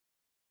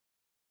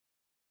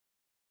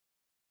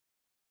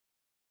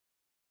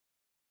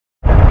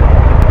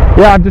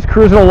Yeah, I'm just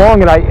cruising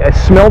along and I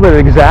smelled it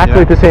exactly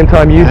at the same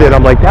time you did.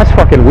 I'm like, that's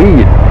fucking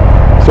weed.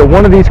 So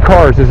one of these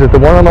cars, is it the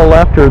one on the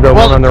left or the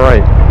one on the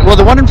right? Well,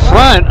 the one in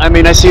front, I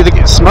mean, I see the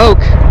smoke,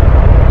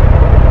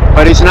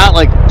 but he's not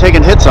like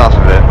taking hits off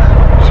of it.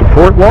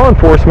 Support law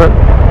enforcement.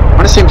 I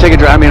want to see him take a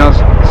drive. I mean,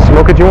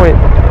 smoke a joint.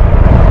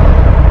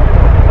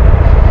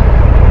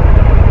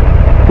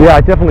 Yeah,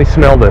 I definitely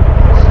smelled it.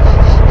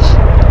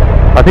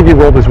 I think he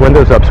rolled his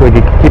windows up so he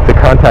could keep the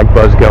contact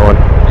buzz going.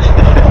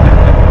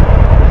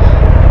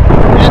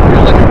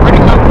 You're looking pretty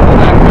comfortable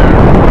back there.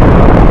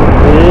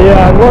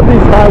 Yeah, I love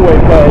these highway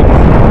pegs.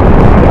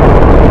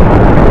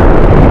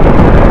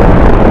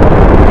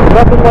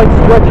 Nothing like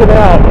stretching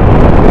out.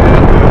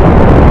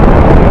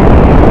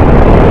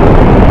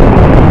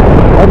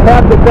 I'd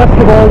have the best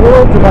of all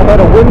worlds if I had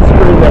a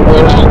windscreen that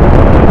worked.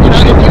 You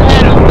know, if you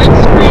had a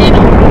windscreen,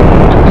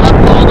 a cup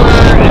holder,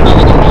 and a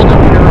little holder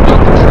for your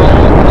remote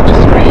control on the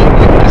screen,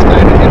 you could just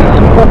kind of, you know.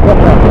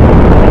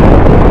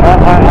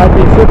 I'd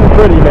be sitting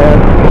pretty, man.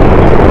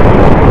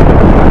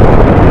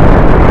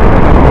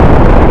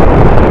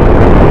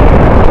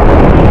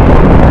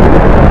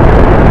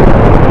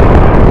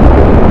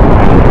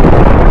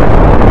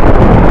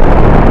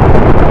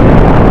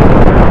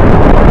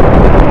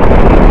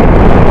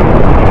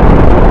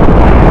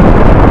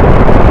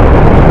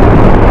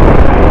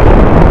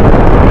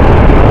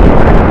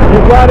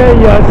 Got a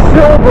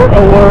silver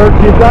alert.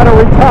 You've got a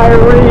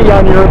retiree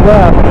on your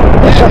left.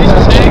 Yeah, he's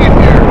just hanging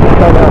here. It's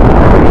a nice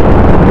road.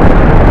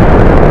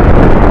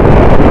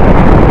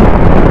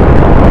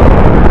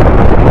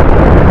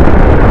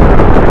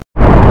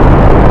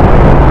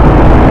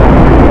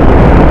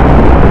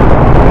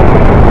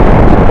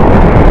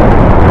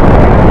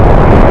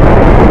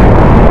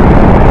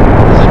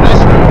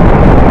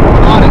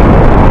 I'm on it.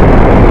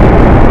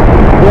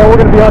 Yeah, we're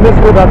going to be on this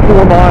for about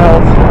 4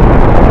 miles.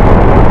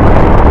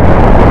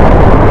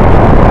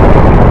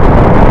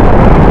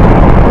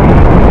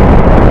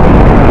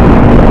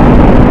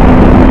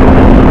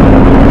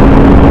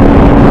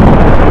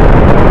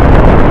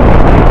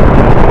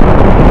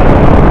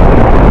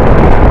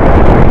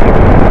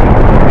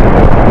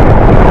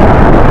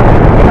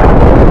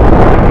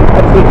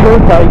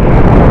 Turnpike.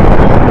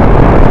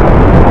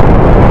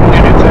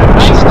 And it's a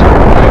nice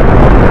turnpike.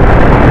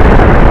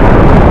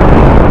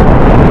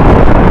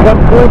 Got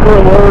blinker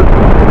alert.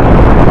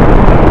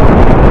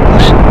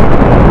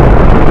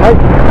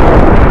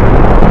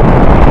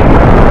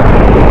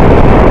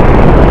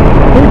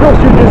 People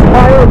should just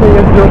hire me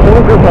as their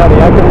blinker buddy.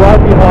 I can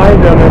ride behind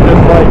them and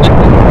just like...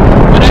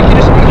 And I can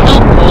just be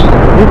helpful.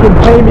 You can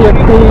pay me a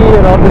fee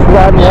and I'll just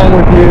ride along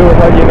with you and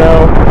let you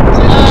know.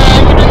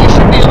 You know, you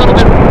should be a little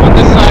bit on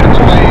this side of the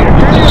lane. If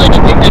you really like to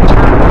take that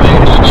turn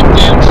right, you get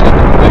downshift at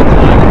the right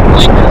time.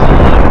 Blinkers on.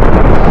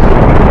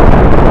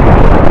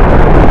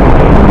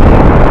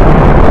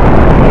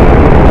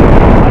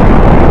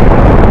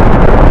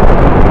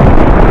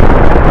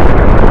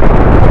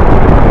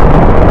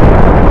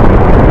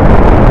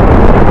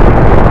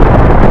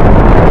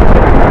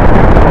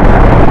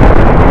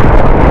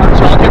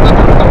 So I'll give them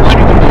the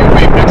winding computer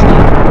wave next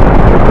time.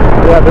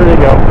 Yeah, there you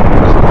go.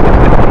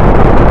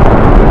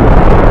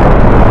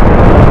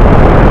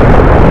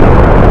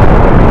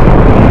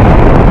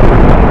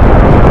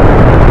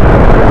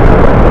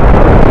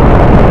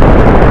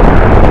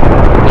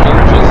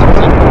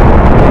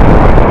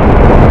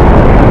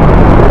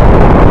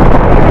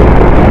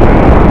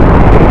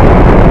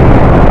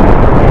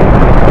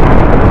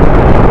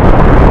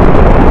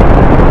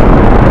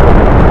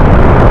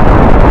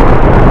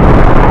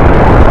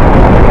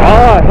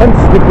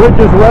 Hence the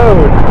Bridges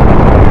Road.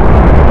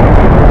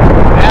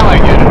 Now I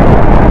get it.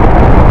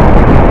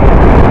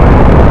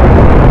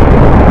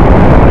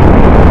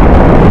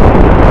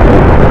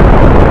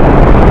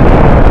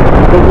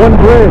 The one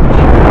bridge.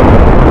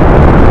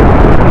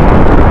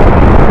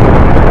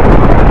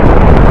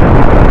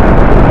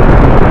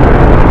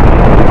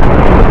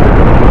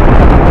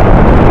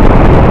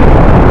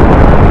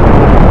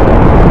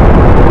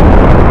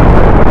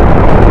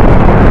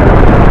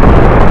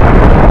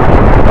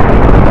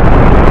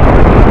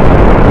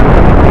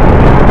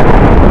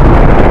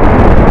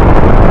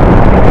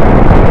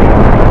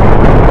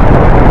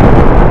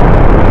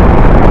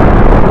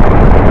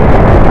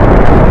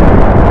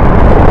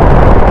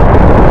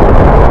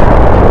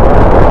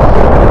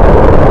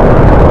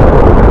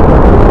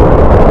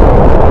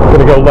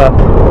 Go left.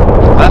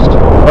 Left?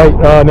 Right,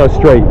 no,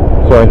 straight.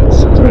 Sorry.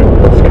 That's right.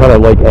 It's kind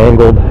of like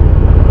angled.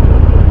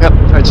 Yep,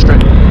 right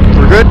straight.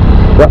 We're good?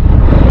 Yep.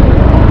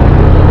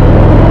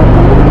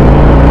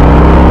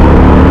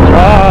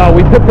 Ah,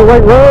 we picked the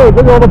right road.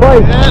 Look at all the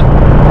bikes. Yeah.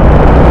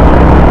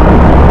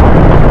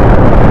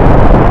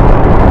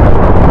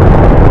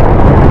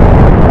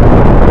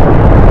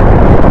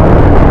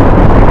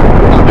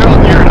 They're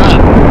all geared up.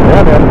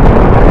 Yeah, man.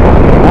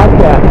 Not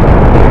that.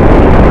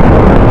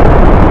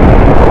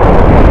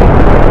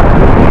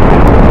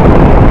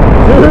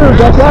 Dude,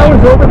 that guy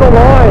was over the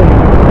line.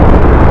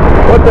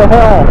 What the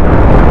hell?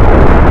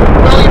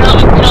 Well, you know,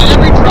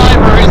 every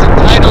driver is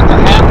entitled to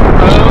half the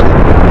road.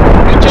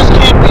 It just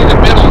can't be the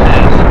middle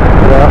half.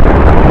 Yeah.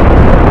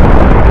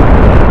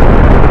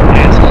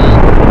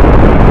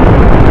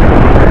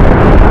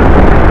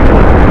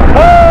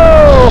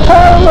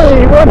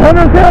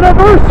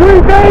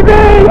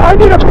 baby! I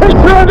need a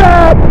picture of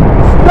that!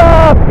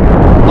 Stop!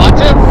 Want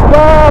to?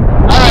 Stop!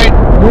 Alright.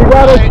 You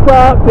gotta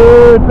stop,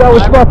 dude. That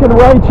was fucking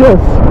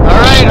righteous.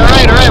 Alright.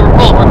 We're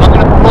full. We're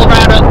gonna pull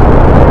around it.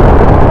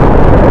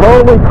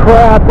 Holy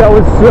crap, that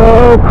was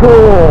so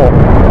cool.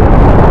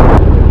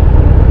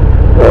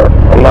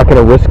 I'm not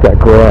gonna risk that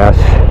grass.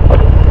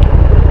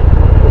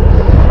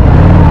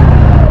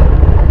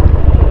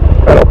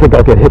 I don't think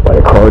I'll get hit by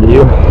a car, do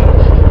you?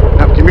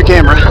 No, give me your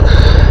camera.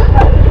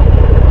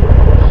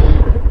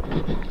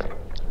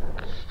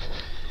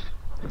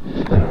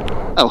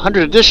 Oh,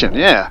 100 edition,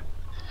 yeah.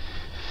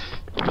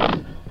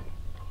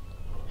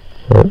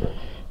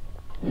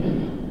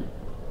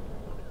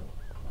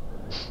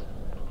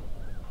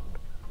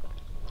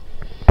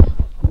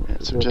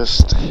 So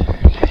just...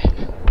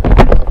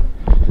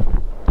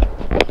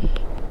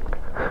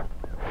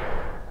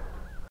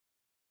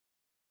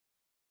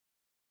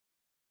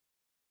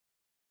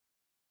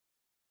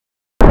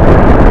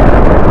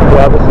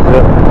 Yeah, this is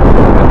it.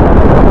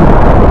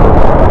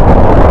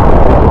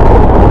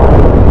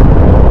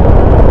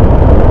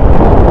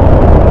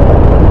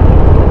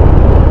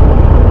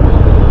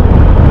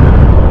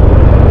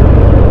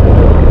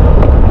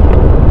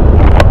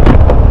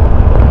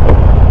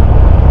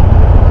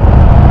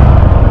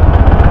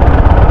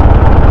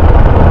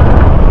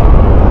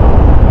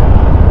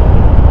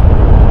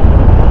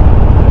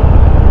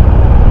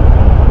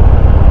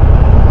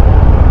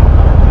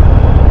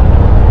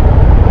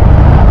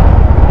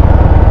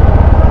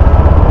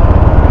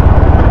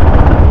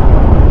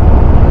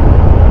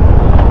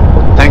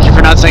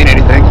 Not saying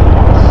anything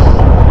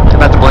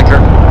about the blinker.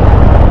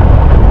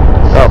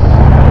 Oh.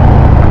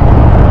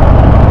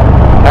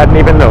 Hadn't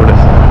even noticed.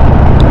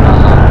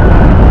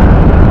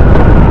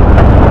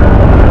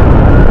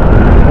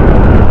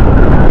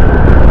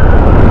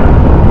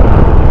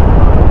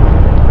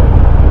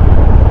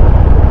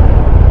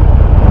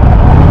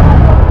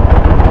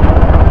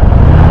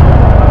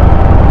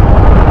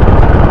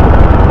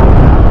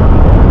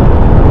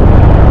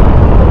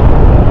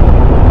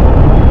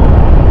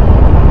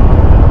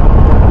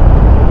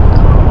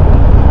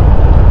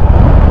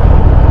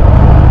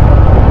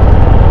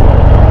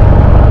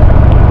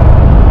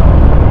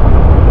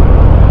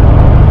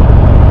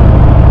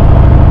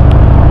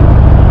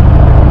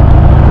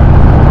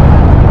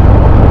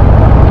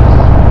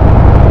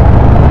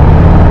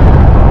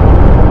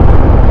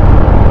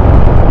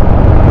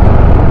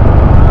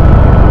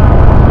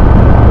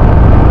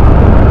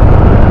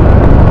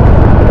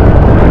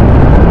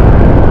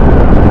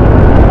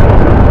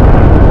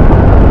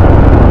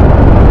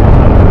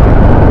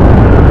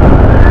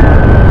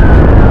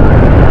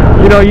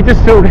 You know, you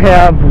just don't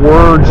have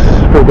words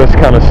for this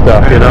kind of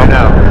stuff, you know? I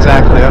know,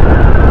 exactly.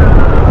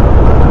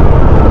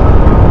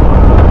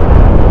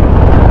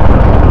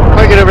 If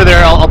I get over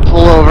there, I'll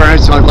pull over. I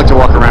just like to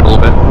walk around a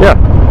little bit. Yeah.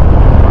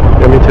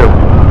 Yeah, me too.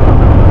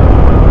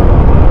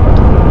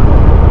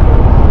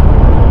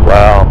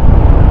 Wow.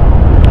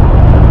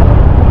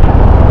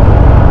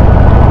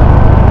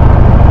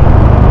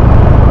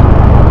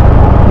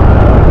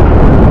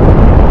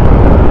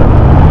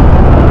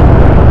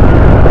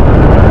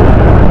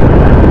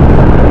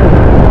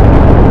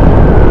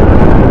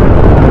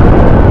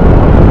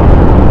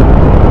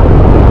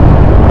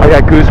 I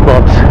got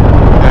goosebumps.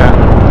 Yeah.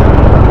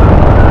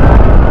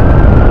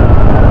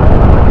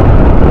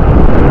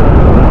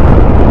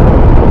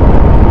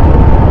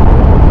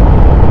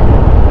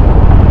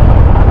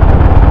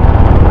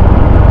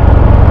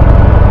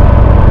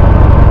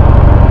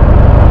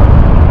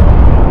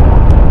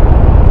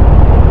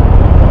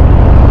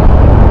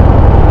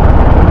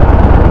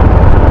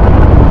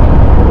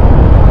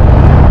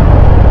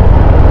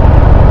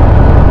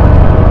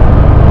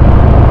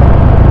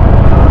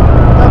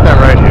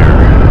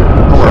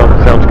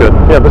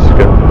 Yeah, this is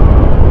good.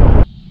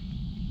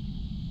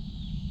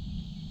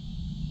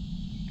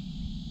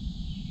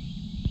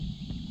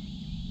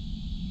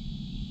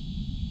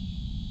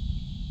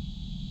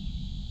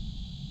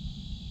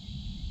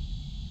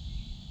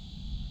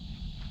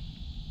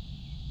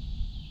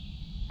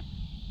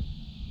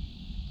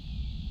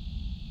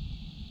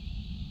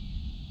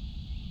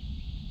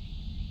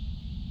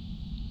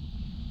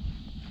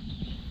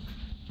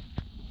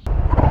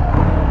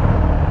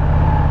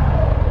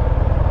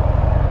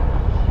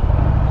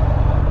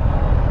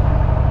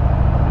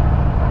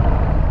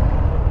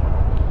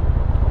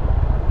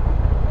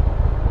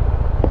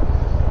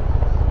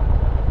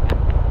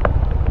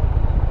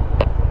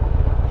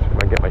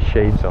 Get my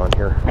shades on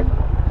here.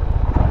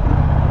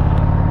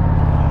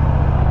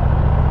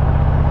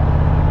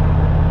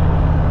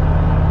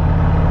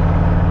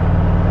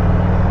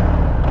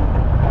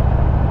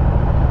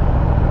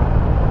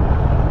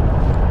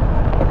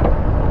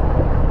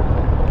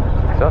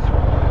 Successful.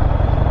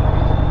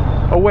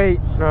 Oh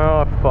wait,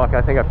 oh fuck,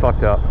 I think I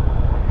fucked up.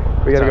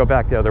 We gotta go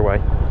back the other way.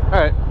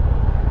 Alright.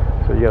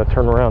 So you gotta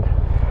turn around.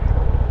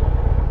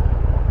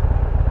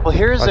 Well,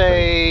 here's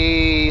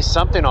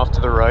something off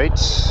to the right.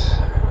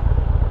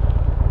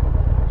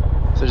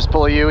 So just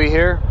pull a U-ey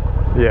here?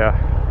 Yeah.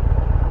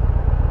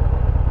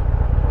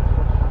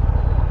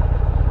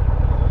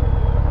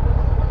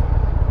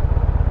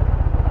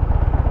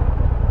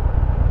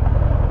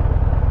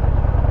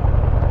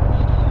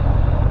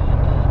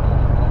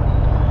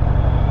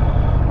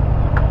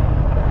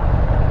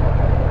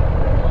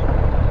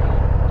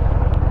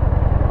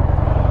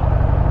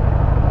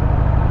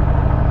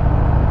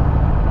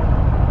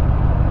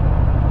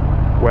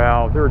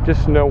 there are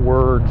just no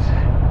words.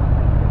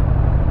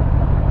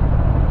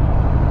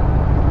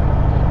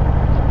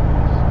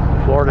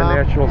 Florida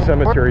National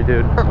Cemetery,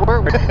 dude.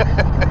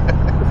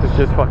 This is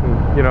just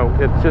fucking, you know,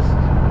 it's just...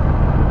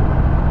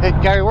 Hey,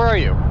 Gary, where are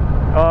you?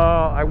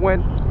 I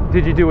went...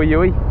 Did you do a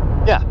Yui?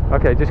 Yeah.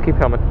 Okay, just keep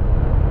coming.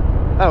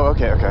 Oh,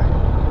 okay, okay.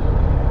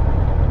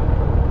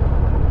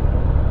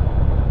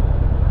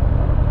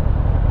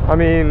 I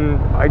mean,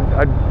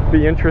 I'd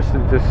be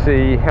interested to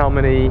see how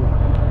many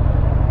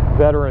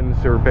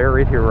veterans are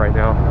buried here right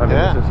now. I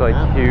mean, this is like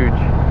huge.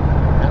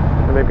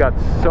 And they've got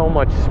so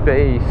much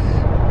space.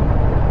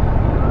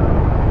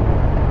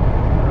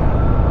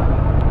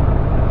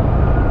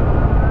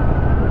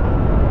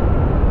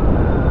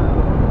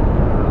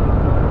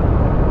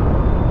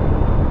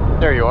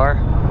 There you are.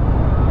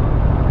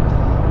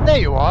 There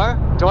you are.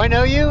 Do I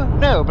know you?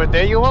 No, but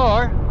there you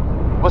are.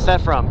 What's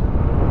that from?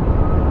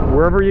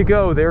 Wherever you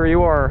go, there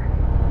you are.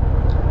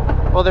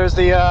 Well, there's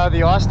the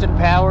Austin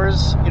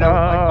Powers, you know,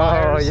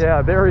 oh,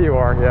 yeah, there you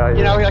are. Yeah,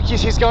 you know, like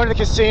he's going to the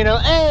casino.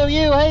 Hey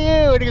you,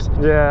 and he goes,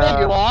 yeah,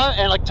 there you are.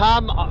 And like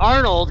Tom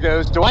Arnold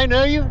goes, do I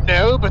know you?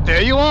 No, but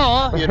there you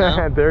are. You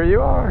know. There you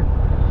are.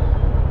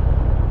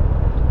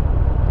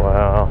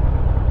 Wow.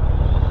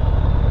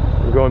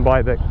 I'm going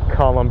by the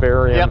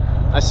columbarium. Yep,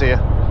 I see you.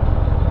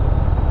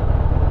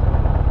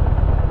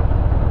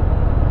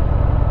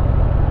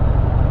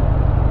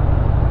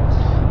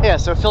 Yeah,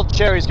 so Phil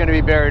Cherry's going to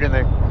be buried in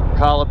the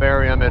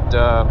columbarium at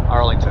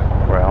Arlington.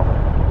 Wow,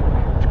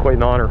 it's quite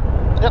an honor.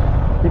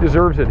 Yep. He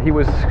deserves it. He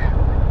was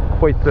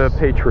quite the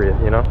patriot,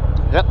 you know.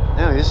 Yep.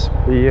 Yeah, he's.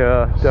 He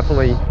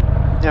definitely.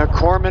 You know,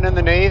 corpsman in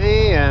the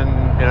Navy, and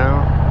you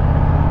know.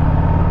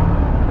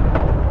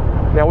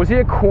 Now, was he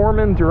a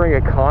corpsman during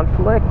a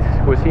conflict?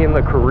 Was he in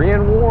the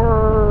Korean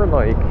War?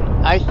 Like.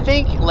 I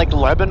think like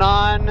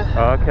Lebanon.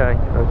 Okay.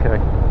 Okay.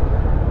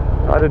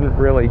 I didn't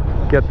really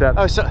get that.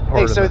 Oh, so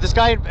hey, so this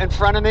guy in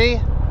front of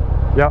me.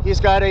 Yeah. He's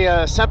got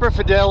a Semper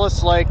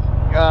Fidelis like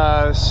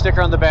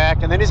sticker on the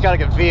back, and then he's got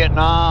like a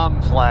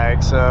Vietnam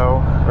flag.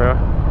 So. Yeah.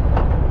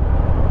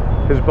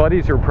 His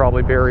buddies are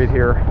probably buried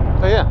here.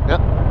 Oh yeah.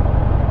 Yep.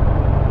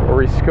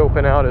 Or he's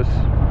scoping out his.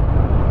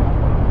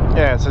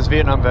 Yeah, it says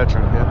Vietnam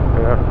veteran. Yeah.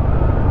 Yeah.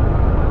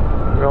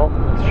 Well,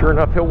 sure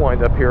enough, he'll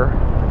wind up here.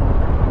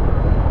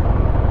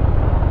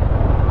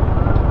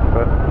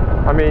 But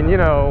I mean, you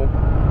know.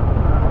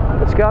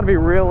 It's got to be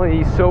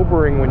really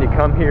sobering when you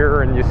come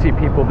here and you see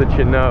people that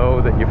you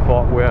know, that you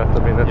fought with. I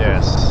mean, that's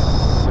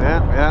just...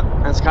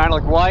 Yeah. It's kind of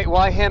like,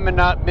 why him and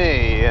not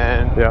me?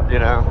 And, you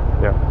know,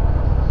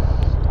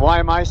 why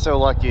am I so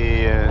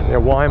lucky?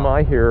 And why am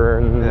I here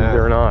and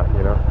they're not,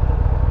 you know?